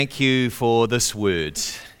Thank you for this word.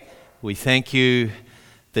 We thank you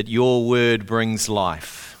that your word brings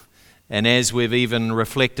life. And as we've even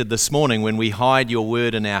reflected this morning, when we hide your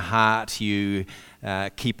word in our heart, you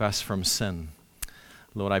keep us from sin.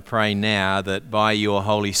 Lord, I pray now that by your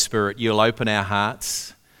Holy Spirit, you'll open our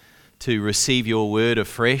hearts to receive your word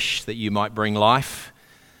afresh, that you might bring life,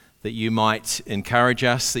 that you might encourage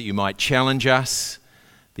us, that you might challenge us,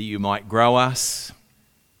 that you might grow us,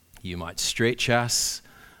 you might stretch us.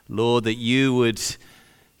 Lord, that you would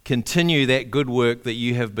continue that good work that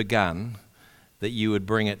you have begun, that you would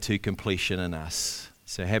bring it to completion in us.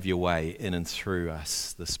 So have your way in and through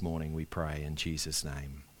us this morning, we pray in Jesus'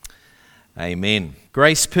 name. Amen.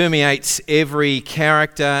 Grace permeates every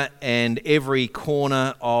character and every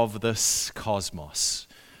corner of this cosmos.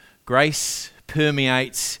 Grace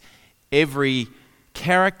permeates every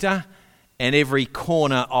character and every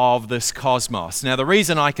corner of this cosmos. Now, the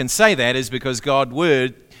reason I can say that is because God's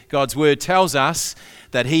word tells us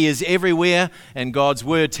that he is everywhere, and God's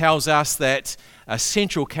word tells us that a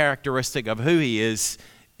central characteristic of who he is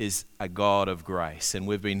a God of grace. And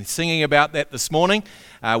we've been singing about that this morning.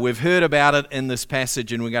 We've heard about it in this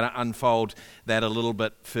passage, and we're going to unfold that a little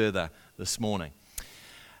bit further this morning.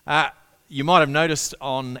 You might have noticed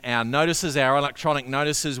on our notices, our electronic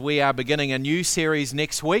notices, we are beginning a new series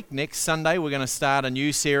next week. Next Sunday, we're going to start a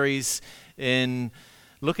new series in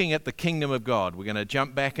looking at the kingdom of God. We're going to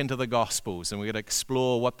jump back into the Gospels, and we're going to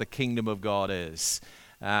explore what the kingdom of God is.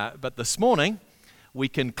 But this morning, we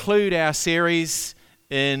conclude our series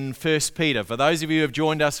in 1 Peter. For those of you who have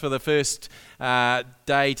joined us for the first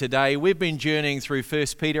day today, we've been journeying through 1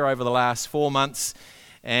 Peter over the last 4 months.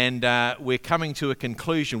 And we're coming to a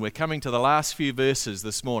conclusion. We're coming to the last few verses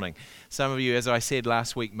this morning. Some of you, as I said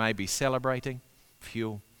last week, may be celebrating.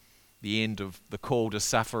 Feel the end of the call to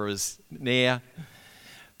suffer is near.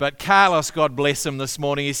 But Carlos, God bless him, this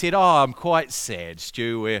morning, he said, I'm quite sad,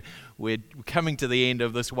 Stu. We're coming to the end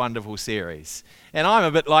of this wonderful series. And I'm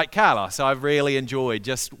a bit like Carlos. I've really enjoyed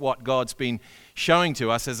just what God's been showing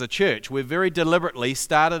to us as a church. We've very deliberately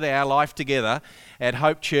started our life together at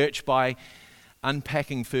Hope Church by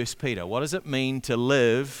unpacking 1 Peter. What does it mean to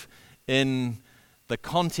live in the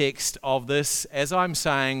context of this, as I'm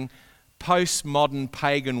saying, postmodern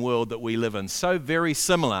pagan world that we live in? So very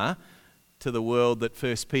similar to the world that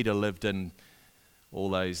 1 Peter lived in all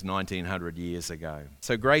those 1900 years ago.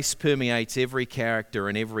 So grace permeates every character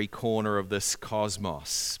and every corner of this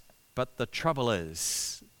cosmos. But the trouble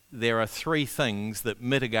is, there are 3 things that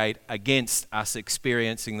mitigate against us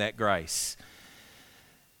experiencing that grace.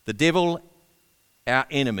 The devil, our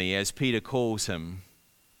enemy, as Peter calls him,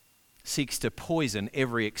 seeks to poison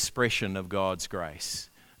every expression of God's grace.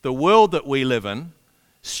 The world that we live in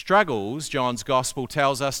struggles, John's Gospel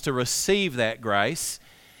tells us, to receive that grace.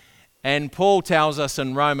 And Paul tells us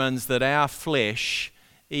in Romans that our flesh,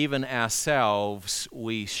 even ourselves,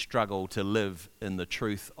 we struggle to live in the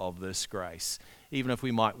truth of this grace, even if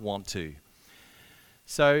we might want to.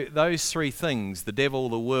 So those 3 things, the devil,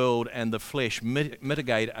 the world, and the flesh,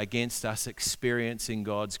 mitigate against us experiencing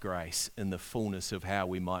God's grace in the fullness of how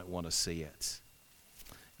we might want to see it.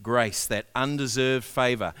 Grace, that undeserved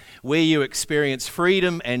favor, where you experience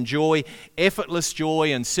freedom and joy, effortless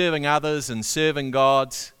joy in serving others and serving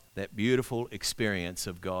God, that beautiful experience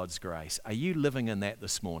of God's grace. Are you living in that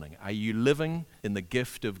this morning? Are you living in the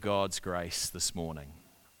gift of God's grace this morning?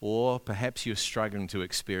 Or perhaps you're struggling to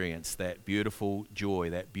experience that beautiful joy,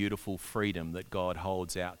 that beautiful freedom that God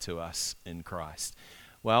holds out to us in Christ.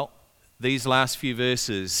 Well, these last few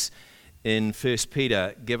verses in 1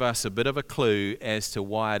 Peter give us a bit of a clue as to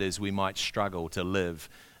why it is we might struggle to live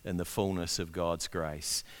in the fullness of God's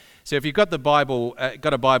grace. So if you've got a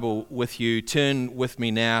Bible with you, turn with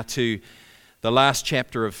me now to the last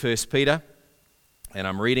chapter of 1 Peter, and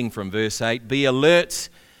I'm reading from verse 8. Be alert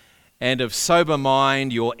and of sober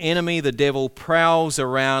mind. Your enemy, the devil, prowls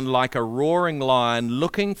around like a roaring lion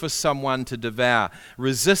looking for someone to devour.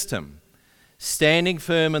 Resist him, standing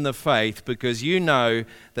firm in the faith, because you know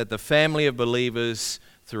that the family of believers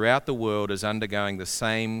throughout the world is undergoing the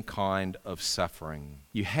same kind of suffering.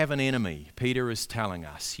 You have an enemy, Peter is telling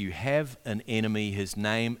us. You have an enemy. His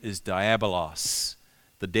name is Diabolos,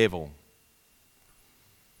 the devil.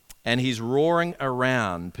 And he's roaring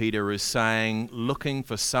around, Peter is saying, looking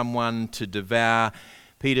for someone to devour.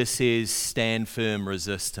 Peter says, stand firm,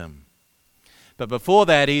 resist him. But before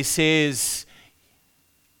that, he says,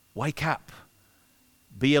 wake up,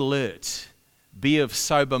 be alert, be of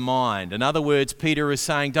sober mind. In other words, Peter is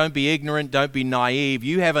saying, don't be ignorant, don't be naive.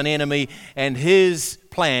 You have an enemy, and his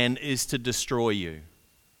plan is to destroy you.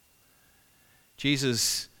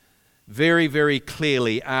 Jesus very, very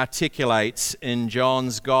clearly articulates in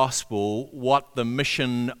John's Gospel what the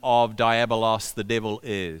mission of Diabolos, the devil,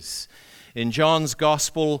 is. In John's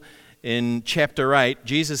Gospel, in chapter 8,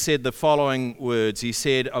 Jesus said the following words. He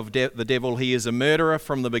said of the devil, "He is a murderer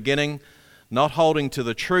from the beginning, not holding to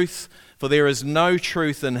the truth, for there is no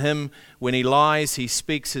truth in him. When he lies, he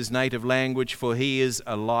speaks his native language, for he is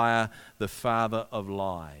a liar, the father of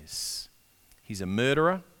lies." He's a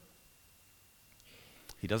murderer.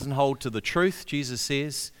 He doesn't hold to the truth, Jesus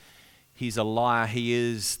says. He's a liar. He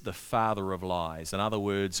is the father of lies. In other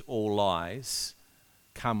words, all lies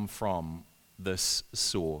come from this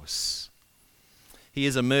source. He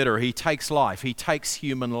is a murderer. He takes life. He takes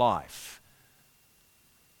human life.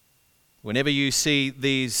 Whenever you see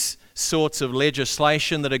these sorts of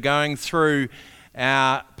legislation that are going through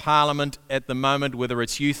our parliament at the moment, whether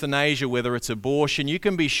it's euthanasia, whether it's abortion, you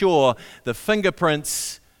can be sure the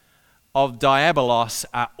fingerprints of Diabolos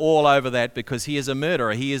are all over that, because he is a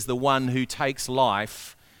murderer. He is the one who takes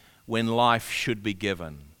life when life should be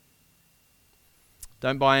given.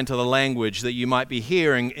 Don't buy into the language that you might be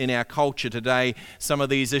hearing in our culture today. Some of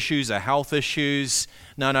these issues are health issues.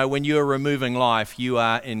 No, when you are removing life, you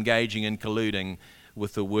are engaging and colluding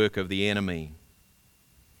with the work of the enemy.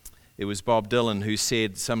 It was Bob Dylan who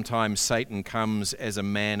said, "Sometimes Satan comes as a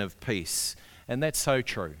man of peace." And that's so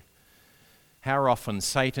true. How often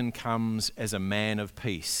Satan comes as a man of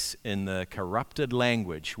peace in the corrupted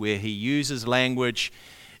language, where he uses language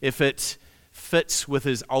if it fits with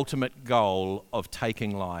his ultimate goal of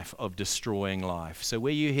taking life, of destroying life. So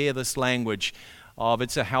where you hear this language of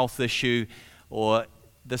it's a health issue or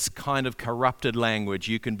this kind of corrupted language,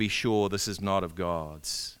 you can be sure this is not of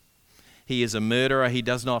God's. He is a murderer. He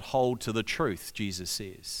does not hold to the truth, Jesus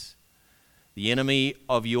says. The enemy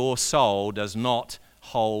of your soul does not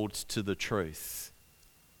hold to the truth.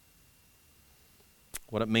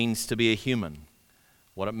 What it means to be a human,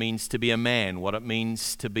 what it means to be a man, what it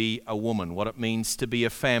means to be a woman, what it means to be a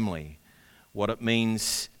family, what it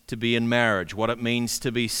means to be in marriage, what it means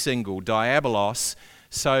to be single. Diabolos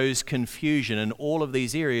sows confusion in all of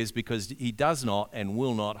these areas because he does not and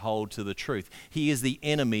will not hold to the truth. He is the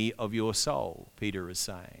enemy of your soul, Peter is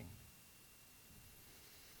saying.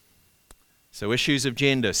 So issues of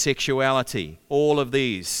gender, sexuality, all of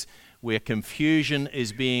these where confusion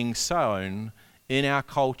is being sown in our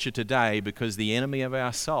culture today because the enemy of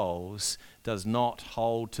our souls does not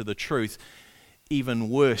hold to the truth. Even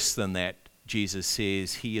worse than that, Jesus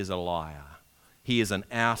says, he is a liar. He is an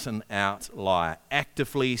out-and-out liar,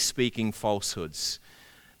 actively speaking falsehoods.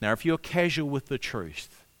 Now, if you're casual with the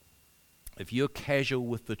truth,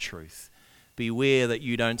 beware that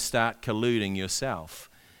you don't start colluding yourself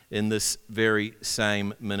in this very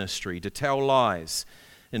same ministry. To tell lies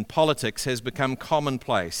in politics has become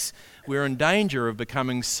commonplace. We're in danger of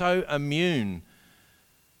becoming so immune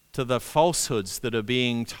to the falsehoods that are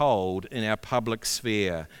being told in our public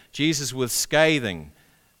sphere. Jesus was scathing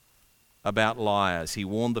about liars. He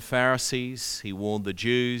warned the Pharisees, he warned the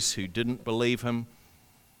Jews who didn't believe him,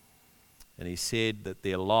 and he said that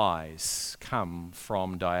their lies come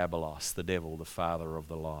from Diabolos, the devil, the father of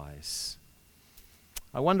the lies.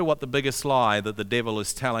 I wonder what the biggest lie that the devil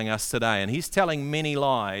is telling us today, and he's telling many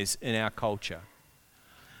lies in our culture.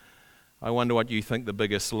 I wonder what you think the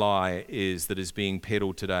biggest lie is that is being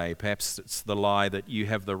peddled today. Perhaps it's the lie that you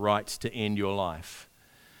have the right to end your life.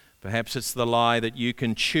 Perhaps it's the lie that you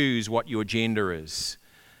can choose what your gender is.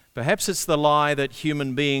 Perhaps it's the lie that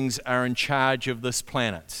human beings are in charge of this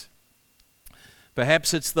planet.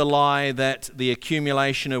 Perhaps it's the lie that the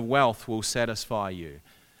accumulation of wealth will satisfy you.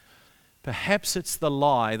 Perhaps it's the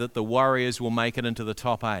lie that the Warriors will make it into the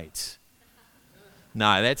top 8.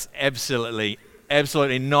 No, that's absolutely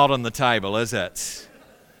not on the table, is it?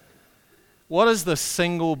 What is the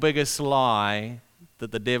single biggest lie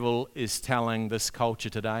that the devil is telling this culture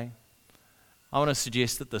today? I want to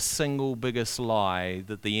suggest that the single biggest lie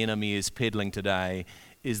that the enemy is peddling today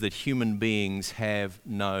is that human beings have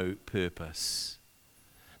no purpose.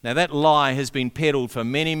 Now, that lie has been peddled for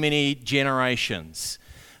many, many generations,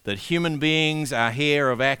 that human beings are here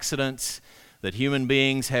of accidents, that human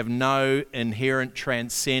beings have no inherent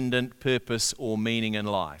transcendent purpose or meaning in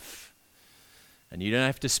life. And you don't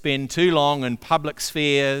have to spend too long in public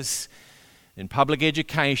spheres, in public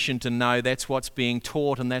education to know that's what's being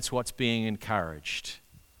taught and that's what's being encouraged.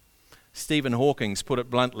 Stephen Hawking put it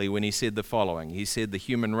bluntly when he said the following. He said, "The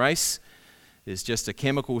human race is just a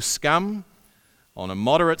chemical scum on a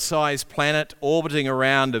moderate-sized planet orbiting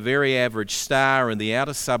around a very average star in the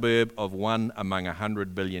outer suburb of one among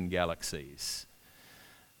 100 billion galaxies."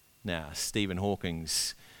 Now, Stephen Hawking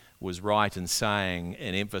was right in saying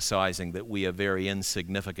and emphasizing that we are very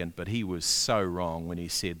insignificant, but he was so wrong when he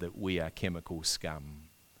said that we are chemical scum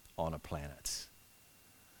on a planet.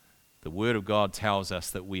 The Word of God tells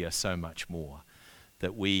us that we are so much more,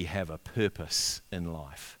 that we have a purpose in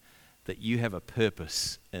life, that you have a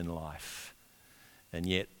purpose in life. And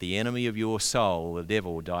yet the enemy of your soul, the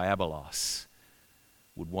devil, Diabolos,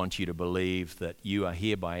 would want you to believe that you are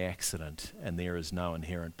here by accident and there is no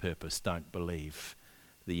inherent purpose. Don't believe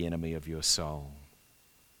the enemy of your soul.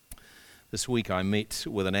 This week I met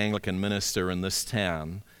with an Anglican minister in this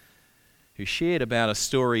town who shared about a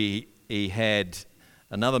story he had.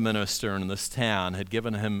 Another minister in this town had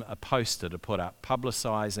given him a poster to put up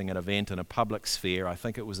publicising an event in a public sphere. I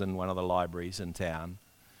think it was in one of the libraries in town.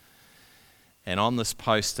 And on this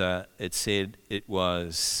poster it said it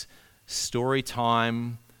was story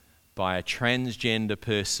time by a transgender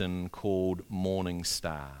person called Morning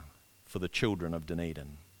Star for the children of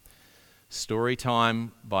Dunedin. Story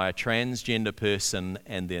time by a transgender person,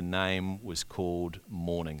 and their name was called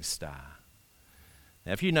Morning Star.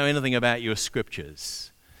 Now, if you know anything about your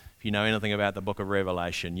scriptures, if you know anything about the book of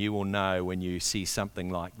Revelation, you will know when you see something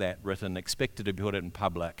like that written, expected to be put in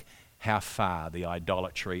public, how far the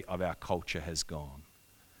idolatry of our culture has gone.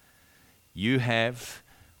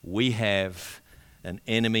 We have an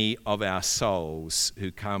enemy of our souls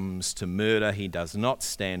who comes to murder. He does not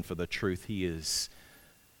stand for the truth. He is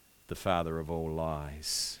the father of all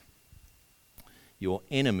lies. Your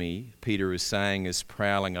enemy, Peter is saying, is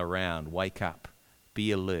prowling around. Wake up,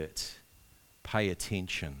 be alert, pay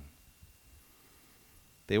attention.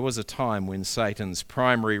 There was a time when Satan's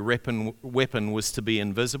primary weapon was to be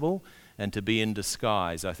invisible and to be in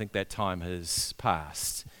disguise. I think that time has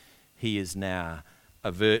passed. He is now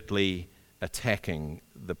overtly attacking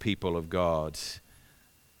the people of God.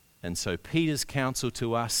 And so Peter's counsel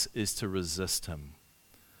to us is to resist him,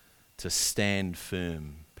 to stand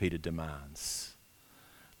firm, Peter demands.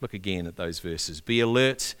 Look again at those verses. Be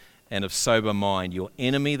alert and of sober mind. Your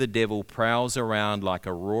enemy, the devil, prowls around like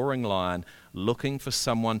a roaring lion, looking for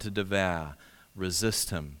someone to devour. Resist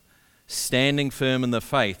him, standing firm in the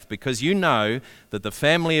faith, because you know that the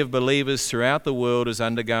family of believers throughout the world is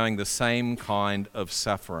undergoing the same kind of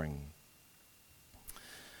suffering.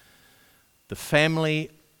 The family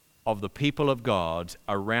of the people of God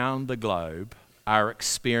around the globe are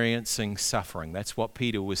experiencing suffering. That's what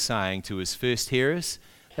Peter was saying to his first hearers.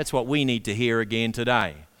 That's what we need to hear again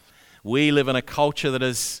today. We live in a culture that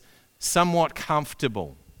is somewhat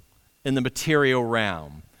comfortable in the material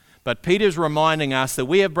realm. But Peter's reminding us that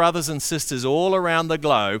we have brothers and sisters all around the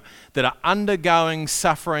globe that are undergoing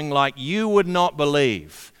suffering like you would not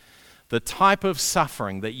believe. The type of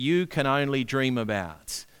suffering that you can only dream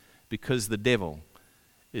about, because the devil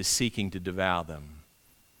is seeking to devour them.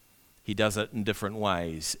 He does it in different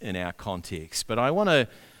ways in our context. But I want to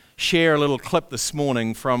share a little clip this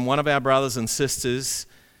morning from one of our brothers and sisters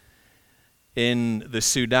in the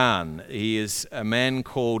Sudan. He is a man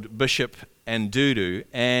called Bishop Andudu,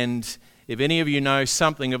 and if any of you know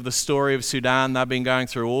something of the story of Sudan, they've been going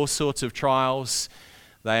through all sorts of trials.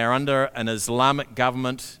 They are under an Islamic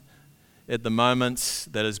government at the moment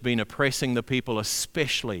that has been oppressing the people,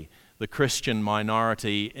 especially the Christian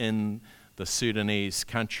minority in the Sudanese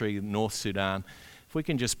country, North Sudan. If we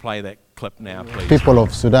can just play that clip now, please. People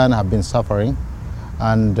of Sudan have been suffering,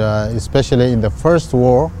 and especially in the first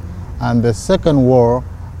war and the second war,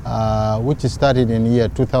 which started in year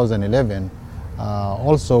 2011.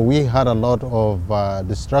 Also, we had a lot of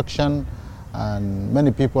destruction, and many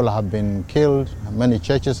people have been killed, many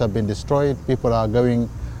churches have been destroyed, people are going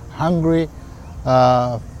hungry.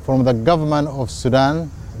 From the government of Sudan,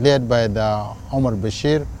 led by the Omar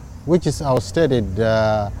Bashir, which is ousted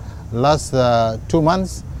last 2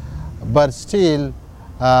 months, but still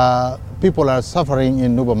people are suffering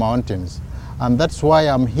in Nuba Mountains. And that's why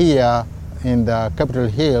I'm here in the Capitol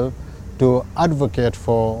Hill to advocate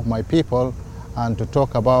for my people and to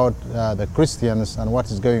talk about the Christians and what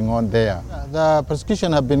is going on there. The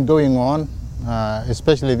persecution have been going on,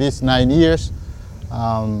 especially these 9 years.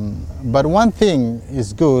 But one thing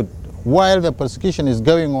is good. While the persecution is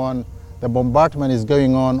going on, the bombardment is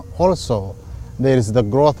going on, also there is the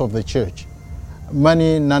growth of the church.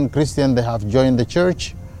 Many non-Christians, they have joined the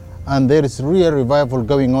church, and there is real revival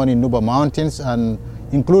going on in Nuba Mountains, and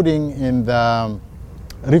including in the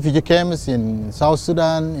refugee camps in South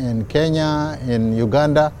Sudan, in Kenya, in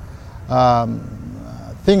Uganda.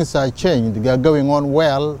 Things are changed. They are going on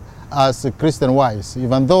well as Christian-wise.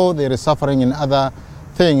 Even though there is suffering in other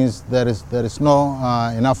things, there is no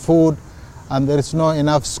enough food, and there is no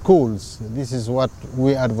enough schools. This is what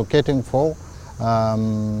we are advocating for.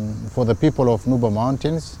 for the people of Nuba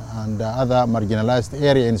Mountains and other marginalized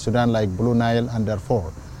area in Sudan like Blue Nile and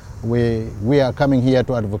Darfur. We are coming here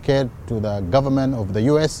to advocate to the government of the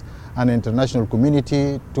US and international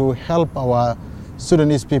community to help our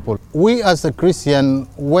Sudanese people. We as a Christian,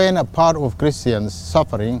 when a part of Christians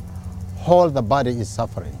suffering, whole the body is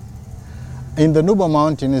suffering. In the Nuba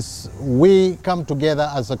Mountains, we come together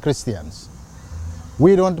as a Christians.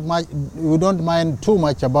 We don't mind too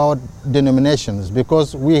much about denominations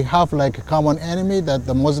because we have like a common enemy that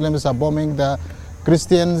the Muslims are bombing the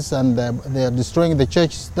Christians and they are destroying the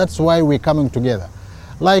church. That's why we're coming together.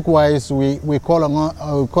 Likewise, we call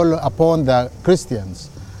upon the Christians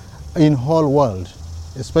in whole world,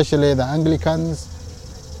 especially the Anglicans,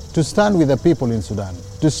 to stand with the people in Sudan,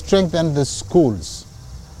 to strengthen the schools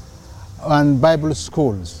and Bible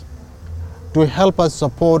schools, to help us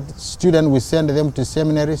support students. We send them to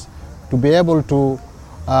seminaries to be able to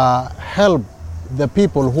help the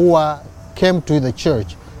people who came to the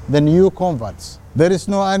church, the new converts. There is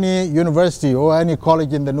no any university or any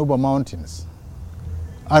college in the Nuba Mountains,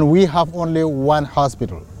 and we have only one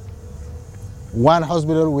hospital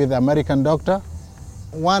with American doctor,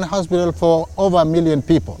 one hospital for over 1 million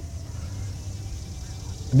people.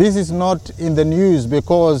 This is not in the news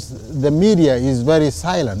because the media is very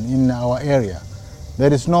silent in our area.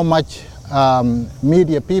 There is not much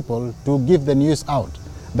media people to give the news out.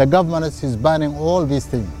 The government is banning all these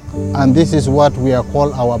things. And this is what we are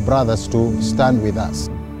called our brothers to stand with us.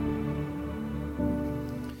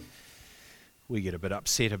 We get a bit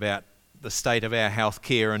upset about the state of our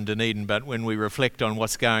healthcare in Dunedin, but when we reflect on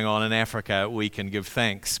what's going on in Africa, we can give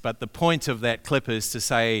thanks. But the point of that clip is to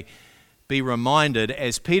say, be reminded,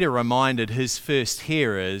 as Peter reminded his first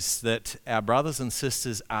hearers, that our brothers and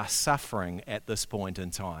sisters are suffering at this point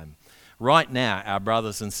in time. Right now, our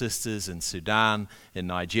brothers and sisters in Sudan, in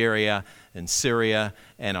Nigeria, in Syria,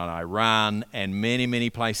 and in Iran, and many,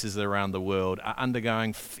 many places around the world are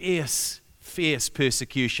undergoing fierce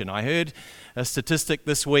persecution. I heard a statistic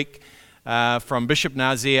this week from Bishop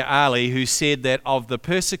Nazir Ali, who said that of the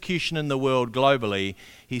persecution in the world globally,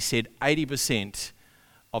 he said 80%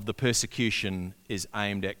 of the persecution is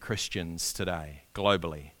aimed at Christians today,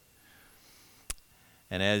 globally.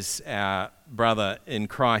 And as our brother in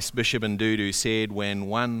Christ, Bishop Ndudu, said, when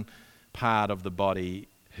one part of the body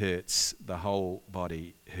hurts, the whole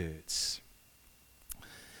body hurts.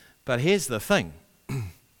 But here's the thing.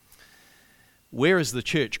 Where is the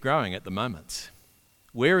church growing at the moment?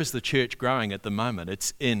 Where is the church growing at the moment?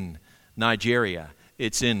 It's in Nigeria,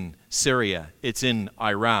 it's in Syria, it's in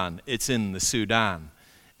Iran, it's in the Sudan.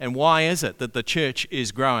 And why is it that the church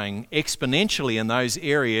is growing exponentially in those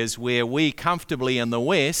areas where we comfortably in the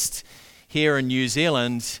West, here in New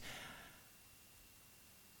Zealand,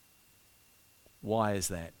 why is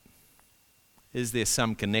that? Is there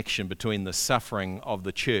some connection between the suffering of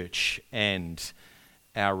the church and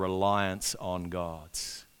our reliance on God?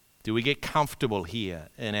 Do we get comfortable here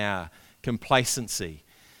in our complacency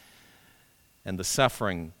and the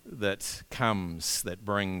suffering that comes, that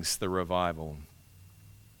brings the revival?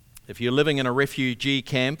 If you're living in a refugee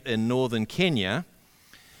camp in northern Kenya,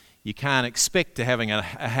 you can't expect to having a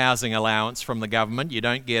housing allowance from the government. You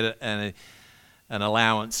don't get an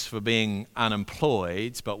allowance for being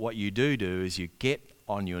unemployed, but what you do is you get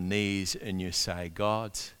on your knees and you say,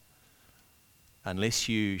 God, unless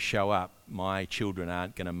you show up, my children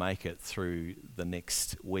aren't going to make it through the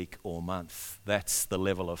next week or month. That's the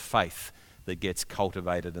level of faith that gets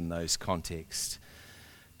cultivated in those contexts.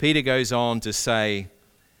 Peter goes on to say,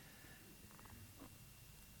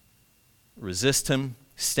 resist him,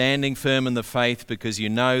 standing firm in the faith, because you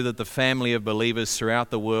know that the family of believers throughout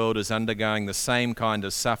the world is undergoing the same kind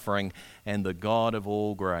of suffering, and the God of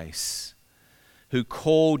all grace, who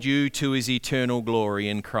called you to his eternal glory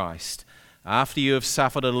in Christ, after you have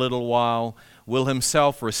suffered a little while, will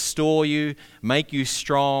himself restore you, make you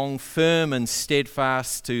strong, firm and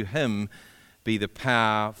steadfast. To him be the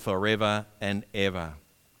power forever and ever.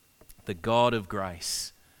 The God of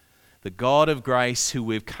grace. The God of grace who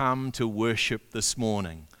we've come to worship this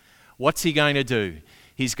morning. What's he going to do?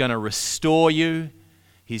 He's going to restore you.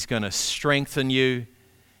 He's going to strengthen you.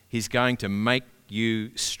 He's going to make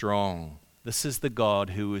you strong. This is the God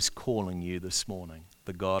who is calling you this morning.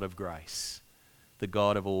 The God of grace. The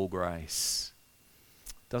God of all grace.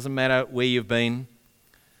 Doesn't matter where you've been.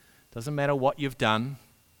 Doesn't matter what you've done.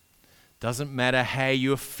 Doesn't matter how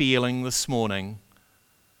you're feeling this morning.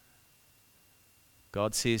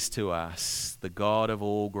 God says to us, the God of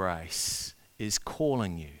all grace is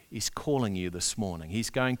calling you. He's calling you this morning. He's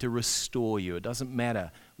going to restore you. It doesn't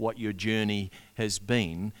matter what your journey has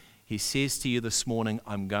been. He says to you this morning,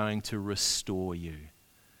 I'm going to restore you.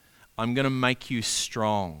 I'm going to make you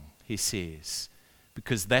strong, he says,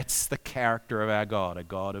 because that's the character of our God, a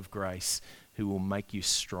God of grace who will make you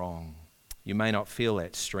strong. You may not feel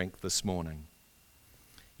that strength this morning.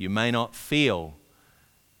 You may not feel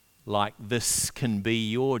like this can be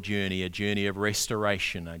your journey, a journey of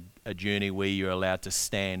restoration, a journey where you're allowed to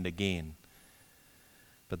stand again.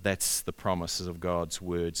 But that's the promises of God's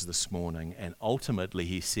words this morning. And ultimately,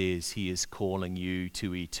 he says he is calling you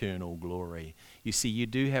to eternal glory. You see, you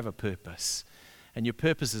do have a purpose. And your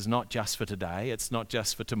purpose is not just for today. It's not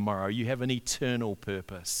just for tomorrow. You have an eternal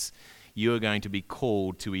purpose. You are going to be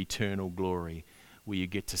called to eternal glory, where you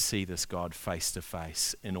get to see this God face to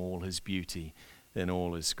face in all his beauty, in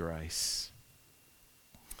all his grace.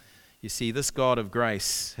 You see, this God of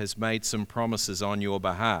grace has made some promises on your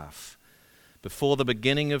behalf. Before the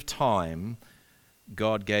beginning of time,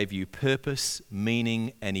 God gave you purpose,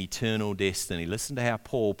 meaning, and eternal destiny. Listen to how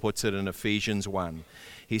Paul puts it in Ephesians 1.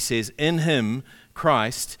 He says, in him,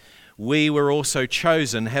 Christ, we were also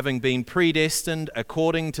chosen, having been predestined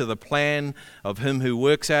according to the plan of him who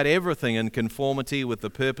works out everything in conformity with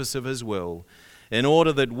the purpose of his will, in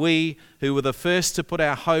order that we, who were the first to put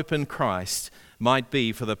our hope in Christ, might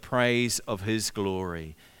be for the praise of his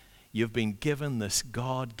glory. You've been given this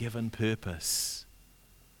God-given purpose.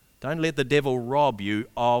 Don't let the devil rob you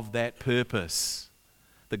of that purpose.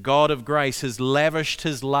 The God of grace has lavished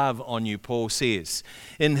his love on you, Paul says.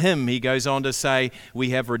 In him, he goes on to say,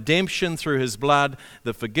 we have redemption through his blood,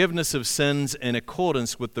 the forgiveness of sins in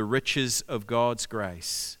accordance with the riches of God's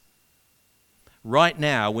grace. Right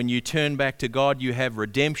now, when you turn back to God, you have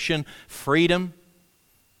redemption, freedom.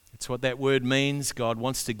 That's what that word means. God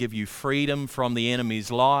wants to give you freedom from the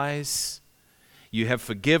enemy's lies. You have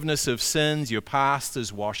forgiveness of sins. Your past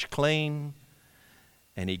is washed clean.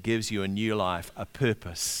 And he gives you a new life, a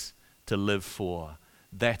purpose to live for.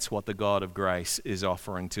 That's what the God of grace is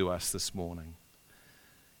offering to us this morning.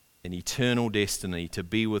 An eternal destiny to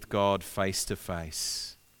be with God face to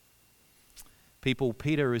face. People,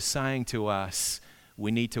 Peter is saying to us,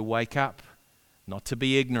 we need to wake up, not to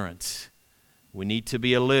be ignorant. We need to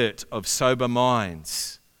be alert, of sober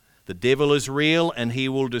minds. The devil is real and he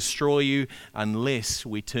will destroy you unless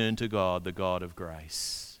we turn to God, the God of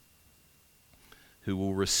grace, who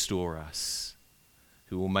will restore us,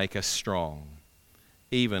 who will make us strong,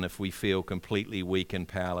 even if we feel completely weak and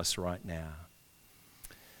powerless right now.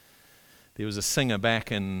 There was a singer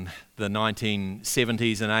back in the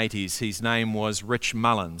 1970s and 80s. His name was Rich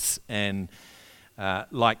Mullins, and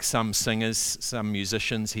like some singers, some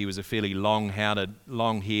musicians, he was a fairly long-haired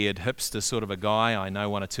hipster sort of a guy. I know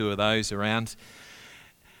one or two of those around.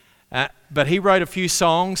 But he wrote a few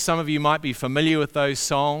songs. Some of you might be familiar with those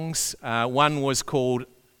songs. One was called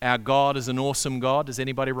Our God is an Awesome God. Does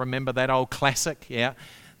anybody remember that old classic? Yeah.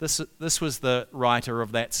 This was the writer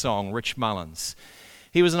of that song, Rich Mullins.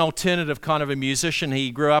 He was an alternative kind of a musician.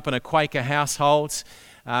 He grew up in a Quaker household,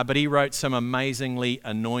 but he wrote some amazingly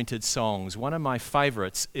anointed songs. One of my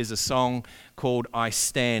favorites is a song called I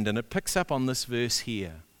Stand, and it picks up on this verse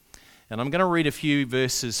here. And I'm going to read a few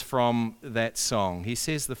verses from that song. He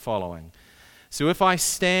says the following. So if I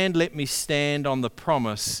stand, let me stand on the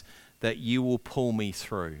promise that you will pull me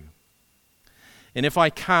through. And if I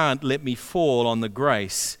can't, let me fall on the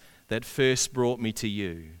grace that first brought me to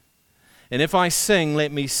you. And if I sing,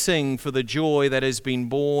 let me sing for the joy that has been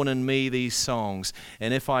born in me these songs.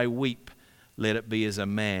 And if I weep, let it be as a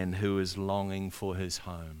man who is longing for his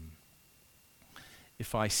home.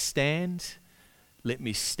 If I stand, let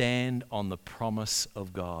me stand on the promise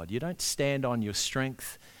of God. You don't stand on your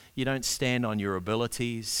strength. You don't stand on your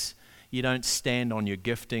abilities. You don't stand on your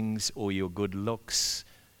giftings or your good looks.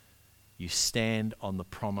 You stand on the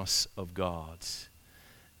promise of God.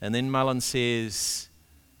 And then Mullen says,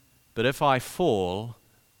 but if I fall,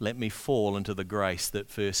 let me fall into the grace that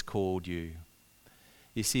first called you.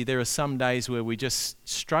 You see, there are some days where we just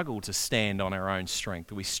struggle to stand on our own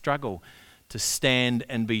strength. We struggle to stand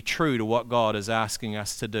and be true to what God is asking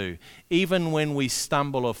us to do. Even when we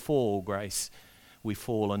stumble or fall, we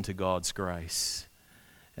fall into God's grace.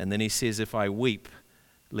 And then he says, if I weep,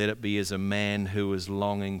 let it be as a man who is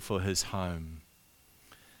longing for his home.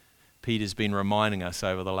 Peter's been reminding us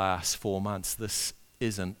over the last 4 months, this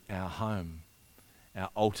isn't our home. Our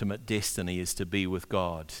ultimate destiny is to be with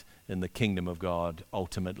God in the kingdom of God,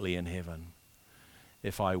 ultimately in heaven.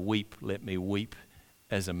 If I weep, let me weep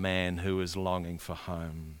as a man who is longing for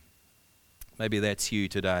home. Maybe that's you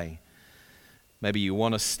today. Maybe you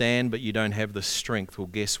want to stand, but you don't have the strength. Well,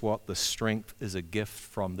 guess what? The strength is a gift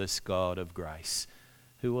from this God of grace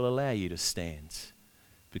who will allow you to stand,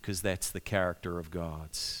 because that's the character of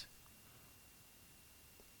God's.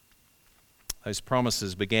 Those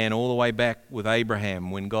promises began all the way back with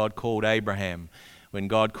Abraham, when God called Abraham, when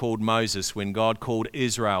God called Moses, when God called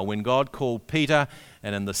Israel, when God called Peter,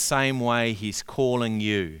 and in the same way He's calling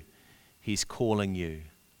you. He's calling you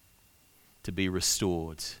to be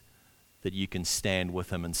restored, that you can stand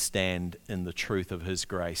with Him and stand in the truth of His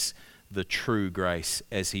grace, the true grace,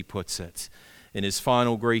 as He puts it. In his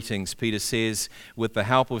final greetings, Peter says, "With the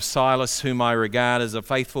help of Silas, whom I regard as a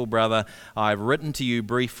faithful brother, I have written to you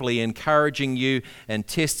briefly, encouraging you and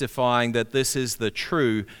testifying that this is the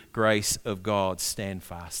true grace of God. Stand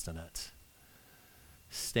fast in it."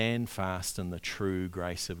 Stand fast in the true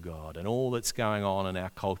grace of God. And all that's going on in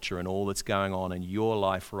our culture and all that's going on in your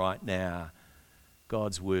life right now,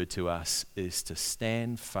 God's word to us is to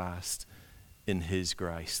stand fast in His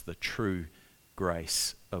grace, the true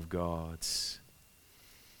grace of God's.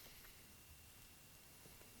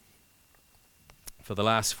 For the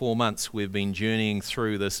last 4 months, we've been journeying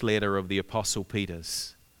through this letter of the Apostle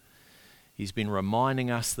Peter's. He's been reminding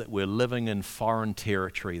us that we're living in foreign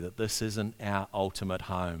territory, that this isn't our ultimate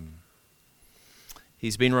home.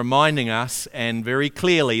 He's been reminding us, and very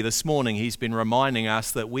clearly this morning, he's been reminding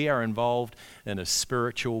us that we are involved in a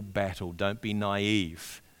spiritual battle. Don't be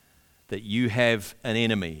naive, that you have an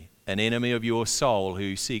enemy of your soul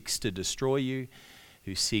who seeks to destroy you,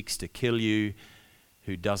 who seeks to kill you,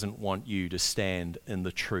 who doesn't want you to stand in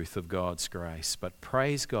the truth of God's grace. But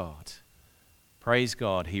praise God,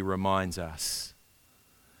 He reminds us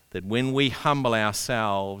that when we humble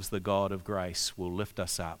ourselves, the God of grace will lift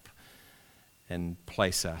us up and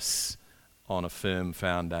place us on a firm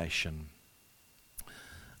foundation.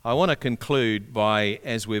 I want to conclude by,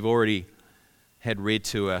 as we've already had read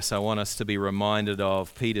to us, I want us to be reminded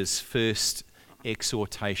of Peter's first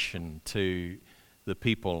exhortation to the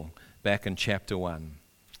people back in chapter 1,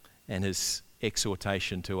 and his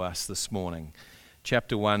exhortation to us this morning.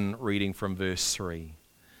 Chapter 1, reading from verse 3.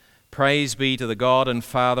 "Praise be to the God and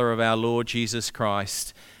Father of our Lord Jesus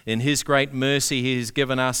Christ. In His great mercy He has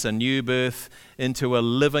given us a new birth into a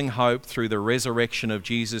living hope through the resurrection of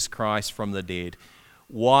Jesus Christ from the dead."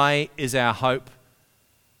 Why is our hope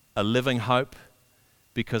a living hope?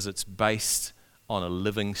 Because it's based on a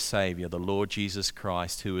living Savior, the Lord Jesus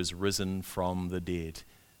Christ, who is risen from the dead.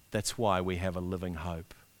 That's why we have a living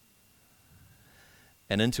hope.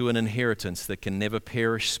 And into an inheritance that can never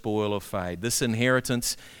perish, spoil, or fade. This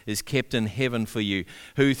inheritance is kept in heaven for you,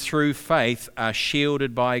 who through faith are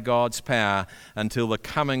shielded by God's power until the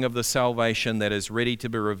coming of the salvation that is ready to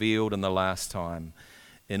be revealed in the last time.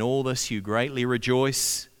 In all this you greatly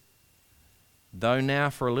rejoice, though now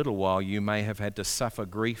for a little while you may have had to suffer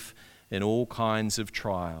grief in all kinds of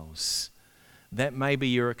trials. That may be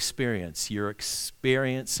your experience. You're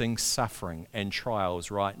experiencing suffering and trials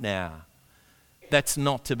right now. That's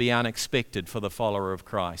not to be unexpected for the follower of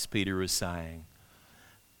Christ, Peter is saying.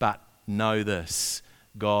 But know this,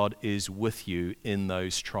 God is with you in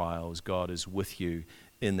those trials. God is with you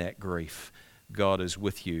in that grief. God is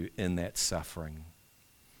with you in that suffering.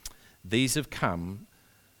 These have come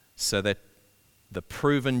so that the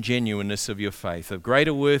proven genuineness of your faith, of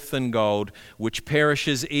greater worth than gold, which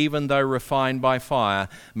perishes even though refined by fire,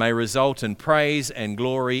 may result in praise and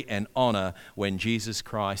glory and honor when Jesus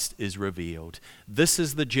Christ is revealed. This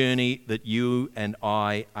is the journey that you and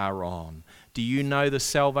I are on. Do you know the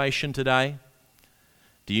salvation today?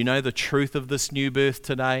 Do you know the truth of this new birth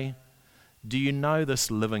today? Do you know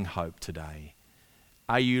this living hope today?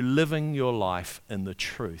 Are you living your life in the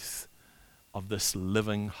truth of this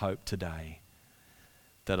living hope today?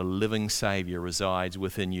 That a living Savior resides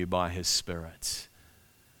within you by His Spirit.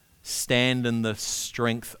 Stand in the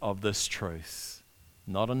strength of this truth,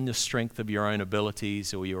 not in the strength of your own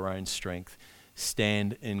abilities or your own strength.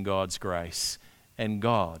 Stand in God's grace, and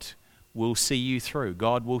God will see you through.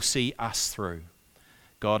 God will see us through.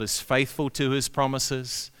 God is faithful to His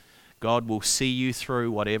promises. God will see you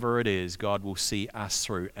through whatever it is. God will see us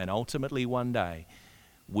through, and ultimately one day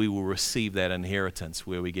we will receive that inheritance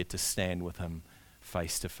where we get to stand with Him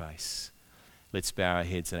face to face. Let's bow our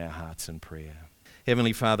heads and our hearts in prayer.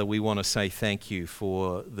 Heavenly Father, we want to say thank you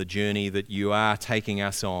for the journey that you are taking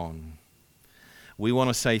us on. We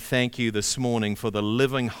want to say thank you this morning for the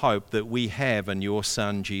living hope that we have in your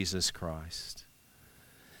Son, Jesus Christ.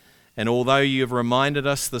 And although you have reminded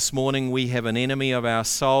us this morning we have an enemy of our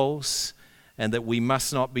souls and that we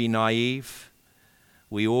must not be naive,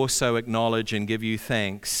 we also acknowledge and give you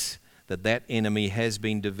thanks that that enemy has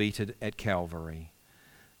been defeated at Calvary.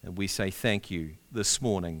 And we say thank you this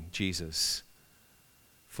morning, Jesus,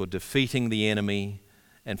 for defeating the enemy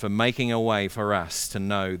and for making a way for us to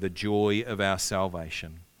know the joy of our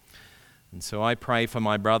salvation. And so I pray for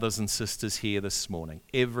my brothers and sisters here this morning,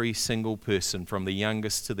 every single person from the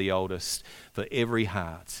youngest to the oldest, for every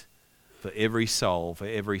heart, for every soul, for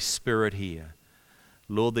every spirit here.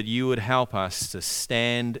 Lord, that you would help us to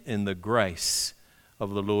stand in the grace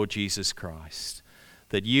of the Lord Jesus Christ,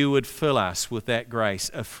 that you would fill us with that grace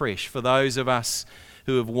afresh for those of us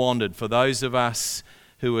who have wandered, for those of us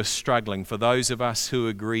who are struggling, for those of us who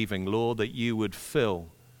are grieving. Lord, that you would fill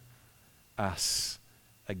us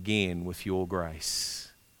again with your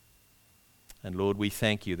grace. And Lord, we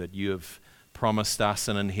thank you that you have promised us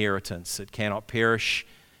an inheritance. It cannot perish,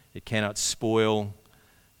 it cannot spoil,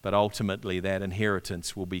 but ultimately that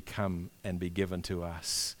inheritance will become and be given to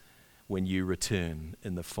us when you return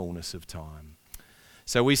in the fullness of time.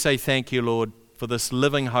 So we say thank you, Lord, for this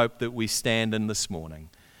living hope that we stand in this morning.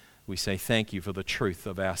 We say thank you for the truth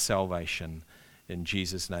of our salvation. In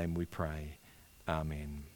Jesus' name we pray. Amen.